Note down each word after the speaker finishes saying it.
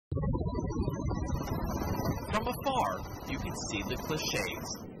From afar, you can see the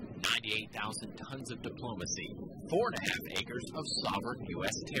cliches. 98,000 tons of diplomacy, 4.5 acres of sovereign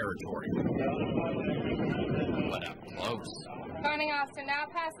U.S. territory. But up close, Turning Austin, now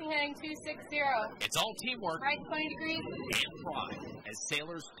passing heading 260. it's all teamwork Right 20 degrees. and pride as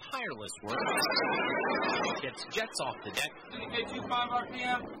sailors' tireless work gets jets off the deck 25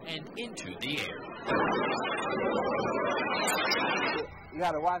 RPM and into the air. You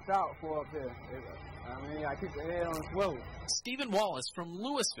got to watch out for up here. You got to keep your head on the swivel. Stephen Wallace from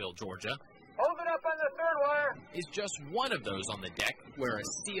Louisville, Georgia, Hold it up on the third wire. is just one of those on the deck where a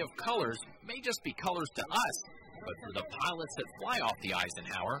sea of colors may just be colors to us, but for the pilots that fly off the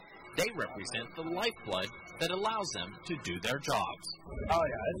Eisenhower, they represent the lifeblood that allows them to do their jobs. Oh,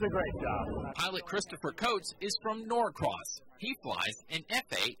 yeah, it's a great job. Pilot Christopher Coates is from Norcross. He flies an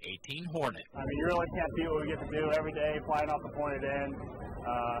FA-18 Hornet. I mean, you really can't beat what we get to do every day, flying off the pointed end,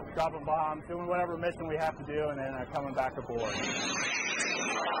 dropping bombs, doing whatever mission we have to do, and then coming back aboard.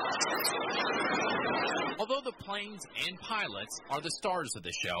 Although the planes and pilots are the stars of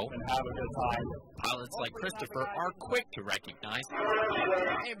the show, And have a good time. pilots like Christopher are quick to recognize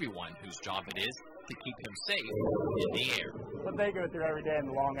everyone whose job it is to keep him safe in the air. What they go through every day and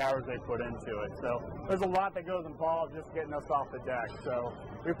the long hours they put into it. So there's a lot that goes involved just getting us off the deck. So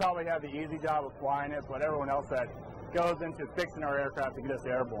we probably have the easy job of flying it, but everyone else that goes into fixing our aircraft to get us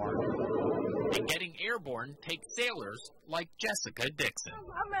airborne. And getting airborne takes sailors like Jessica Dixon.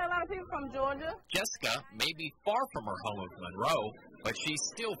 I've met a lot of people from Georgia. Jessica may be far from her home of Monroe, but she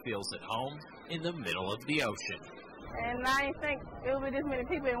still feels at home in the middle of the ocean. And I didn't think it would be this many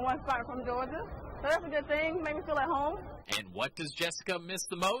people in one spot from Georgia. So that's a good thing. Make me feel at home. And what does Jessica miss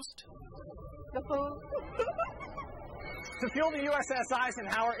the most? The food. To fuel the USS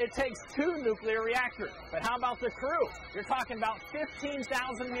Eisenhower, it takes 2 nuclear reactors. But how about the crew? You're talking about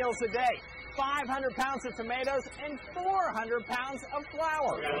 15,000 meals a day, 500 pounds of tomatoes, and 400 pounds of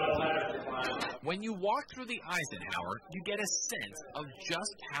flour. When you walk through the Eisenhower, you get a sense of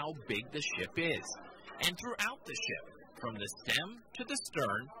just how big the ship is. And throughout the ship, from the stem to the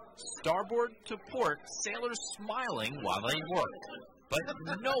stern, starboard to port, sailors smiling while they work. But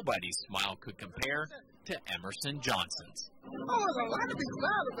nobody's smile could compare to Emerson Johnson's. Oh, there's a lot to be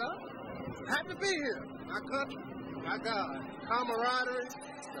proud about. Happy to be here. Our country, my God, camaraderie,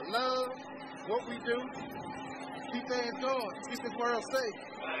 the love, what we do, keep things going, keep this world safe.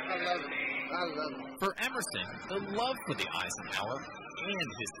 I love it. I love it. For Emerson, the love for the Eisenhower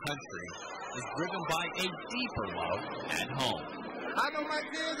and his country is driven by a deeper love at home. I know my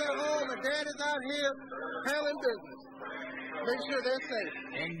kids at home, and dad is out here handling business. Make sure they're safe.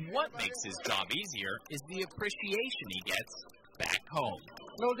 And what makes his job easier is the appreciation he gets back home.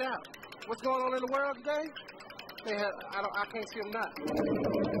 No doubt. What's going on in the world today? I can't see them not.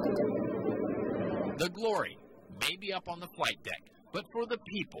 The glory may be up on the flight deck, but for the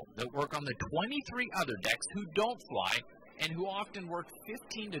people that work on the 23 other decks who don't fly and who often work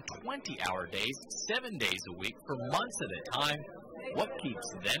 15 to 20-hour days, 7 days a week for months at a time, what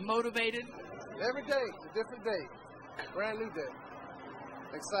keeps them motivated? Every day, a different day. Brand new day.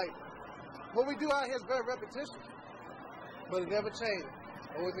 Exciting. What we do out here is very repetitious, but it never changes.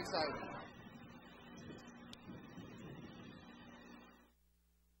 Always exciting.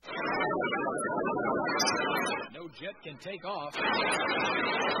 No jet can take off.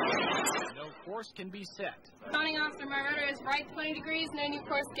 No course can be set. Turning Austin, my rudder is right 20 degrees, no new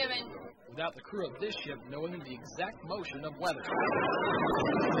course given. Without the crew of this ship knowing the exact motion of weather.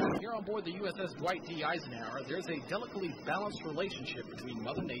 Here on board the USS Dwight D. Eisenhower, there's a delicately balanced relationship between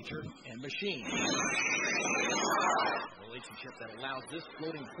Mother Nature and machine. A relationship that allows this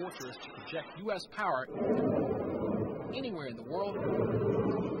floating fortress to project U.S. power anywhere in the world,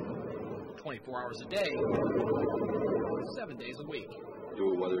 24 hours a day, 7 days a week.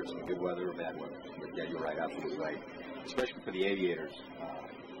 Do it whether it's good weather or bad weather. But yeah, you're right, absolutely right. Especially for the aviators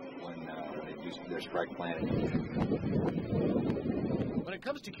when they do their strike planning. When it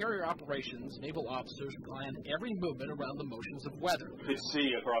comes to carrier operations, naval officers plan every movement around the motions of weather. Could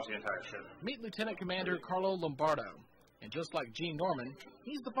see across the entire ship. Meet Lieutenant Commander Carlo Lombardo. And just like Gene Norman,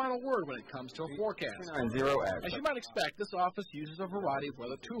 he's the final word when it comes to a forecast. 90X. As you might expect, this office uses a variety of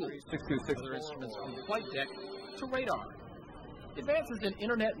weather tools, weather instruments from the flight deck to radar. Advances in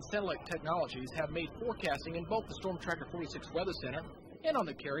internet and satellite technologies have made forecasting in both the Storm Tracker 46 Weather Center and on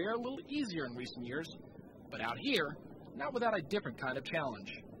the carrier a little easier in recent years. But out here, not without a different kind of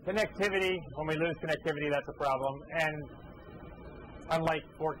challenge. Connectivity, when we lose connectivity, that's a problem. And unlike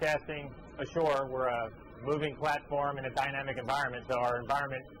forecasting ashore, we're a moving platform in a dynamic environment, so our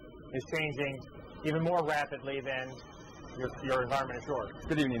environment is changing even more rapidly than your environment ashore.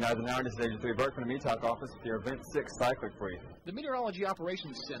 Good evening, Eisenhower. This is Agent 3 Burke from the METOC office for your Event 6 cyclic brief. The Meteorology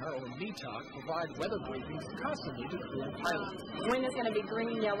Operations Center, or METOC, provide weather briefings constantly to crew and pilots. Wind is going to be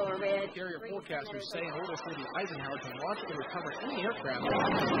green, yellow, or red. Carrier forecasters say in order for the Eisenhower to launch and recover any aircraft,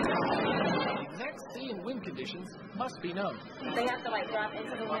 the exact sea and wind conditions must be known. They have to drop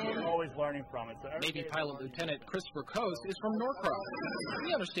into the wind. Always learning from it. So Navy Pilot Lieutenant Christopher Coast is from Norcross.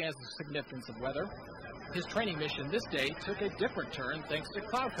 He understands the significance of weather. His training mission this day took a different turn thanks to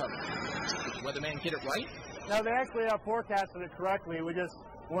cloud cover. Did the weatherman get it right? No, they actually forecasted it correctly. When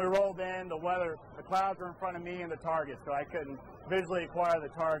we rolled in, the clouds were in front of me and the target, so I couldn't visually acquire the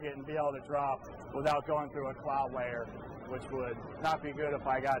target and be able to drop without going through a cloud layer, which would not be good if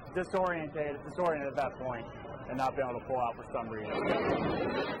I got disoriented at that point and not be able to pull out for some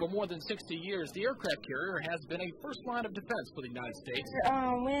reason. For more than 60 years, the aircraft carrier has been a first line of defense for the United States.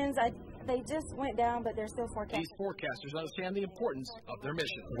 Winds, they just went down, but they're still forecasting. These forecasters understand the importance of their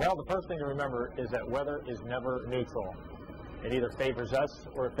mission. Well, the first thing to remember is that weather is never neutral. It either favors us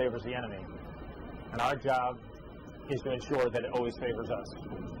or it favors the enemy. And our job is to ensure that it always favors us.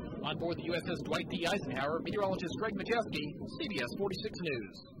 On board the USS Dwight D. Eisenhower, meteorologist Greg Majewski, CBS 46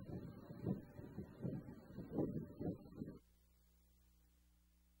 News.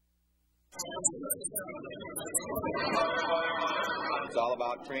 It's all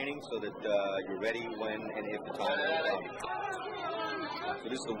about training so that you're ready when and if the time will come. So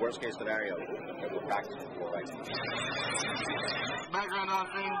this is the worst case scenario that we're practicing for right now. Background on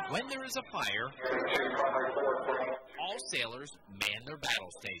scene. When there is a fire, all sailors man their battle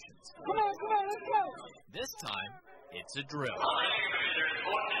stations. Come on, let's go. This time, it's a drill.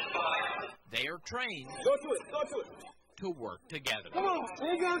 They are trained to work together. Come on,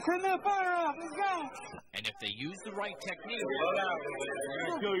 we got to turn that fire off. Let's go. And if they use the right technique,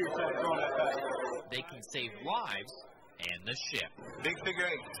 Kill yourself throwing that back. they can save lives and the ship. Big figure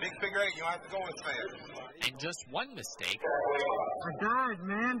eight, you don't have to go as fast. And just one mistake I died,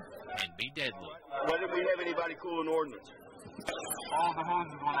 man. can be deadly. Why didn't we have anybody cooling ordnance? All the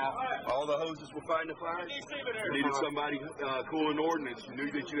hoses went out. All the hoses were fighting the fire? You needed somebody cooling ordnance. You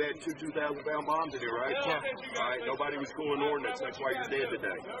knew that you had two 2,000-pound bombs in here, right? Yeah. All right, nobody was cooling ordnance. That's why you're dead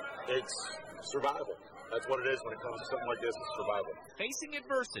today. It's survival. That's what it is when it comes to something like this. It's survival. Facing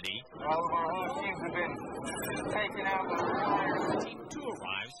adversity, All of our whole teams have been taken out by the fire. Team 2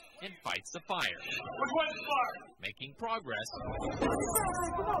 arrives and fights the fire, Which one's fire? making progress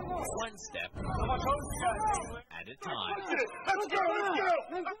one step at a time. Let's go!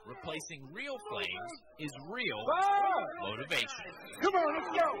 Replacing real flames is real motivation. Come on,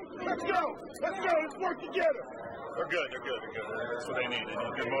 let's go! Let's work together! They're good. That's what they need. They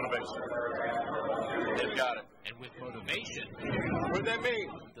need good motivation. They've got it. And with motivation, What does that mean?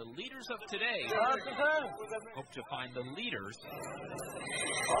 the leaders of today hope to find the leaders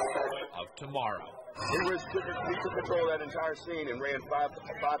of tomorrow. He took control of that entire scene and ran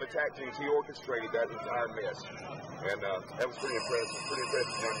five attack teams. He orchestrated that entire mess. And that was pretty impressive.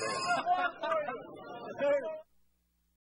 Young man.